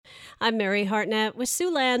I'm Mary Hartnett with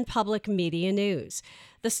Siouxland Public Media News.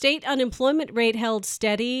 The state unemployment rate held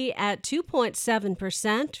steady at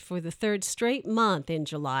 2.7% for the third straight month in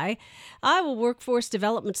July. Iowa Workforce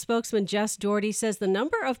Development spokesman Jess Doherty says the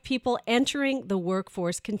number of people entering the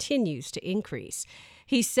workforce continues to increase.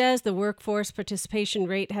 He says the workforce participation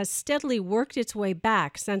rate has steadily worked its way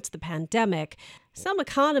back since the pandemic. Some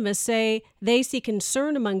economists say they see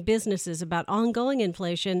concern among businesses about ongoing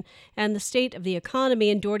inflation and the state of the economy,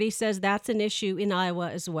 and Doherty says that's an issue in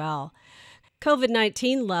Iowa as well.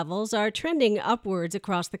 COVID-19 levels are trending upwards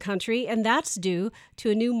across the country, and that's due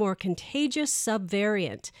to a new, more contagious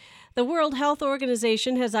subvariant. The World Health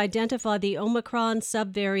Organization has identified the Omicron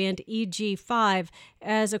subvariant EG5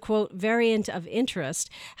 as a, quote, variant of interest.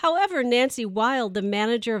 However, Nancy Wild, the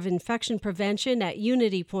manager of infection prevention at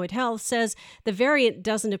Unity Point Health, says the variant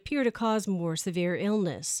doesn't appear to cause more severe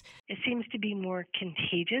illness. It seems to be more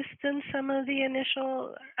contagious than some of the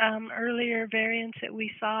initial earlier variants that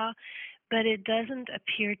we saw, but it doesn't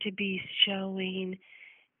appear to be showing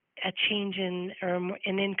a change in or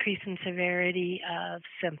an increase in severity of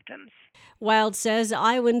symptoms. Wild says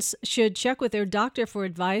Iowans should check with their doctor for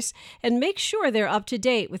advice and make sure they're up to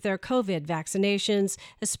date with their COVID vaccinations,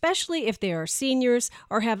 especially if they are seniors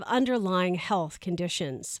or have underlying health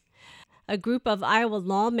conditions. A group of Iowa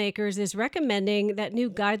lawmakers is recommending that new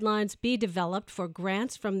guidelines be developed for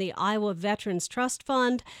grants from the Iowa Veterans Trust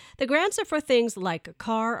Fund. The grants are for things like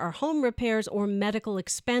car or home repairs or medical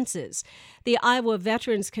expenses. The Iowa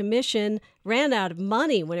Veterans Commission ran out of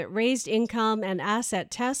money when it raised income and asset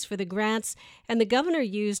tests for the grants, and the governor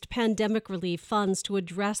used pandemic relief funds to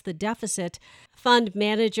address the deficit. Fund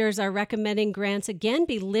managers are recommending grants again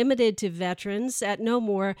be limited to veterans at no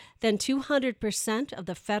more than 200% of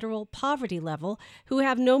the federal poverty level who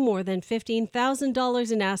have no more than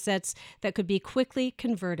 $15,000 in assets that could be quickly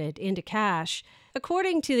converted into cash.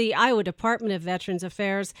 According to the Iowa Department of Veterans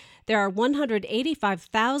Affairs, there are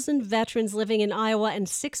 185,000 veterans living in Iowa, and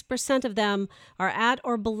 6% of them are at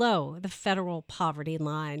or below the federal poverty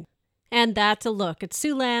line. And that's a look at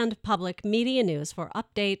Siouxland Public Media News. For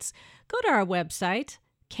updates, go to our website,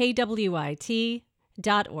 kwit.org.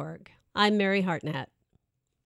 I'm Mary Hartnett.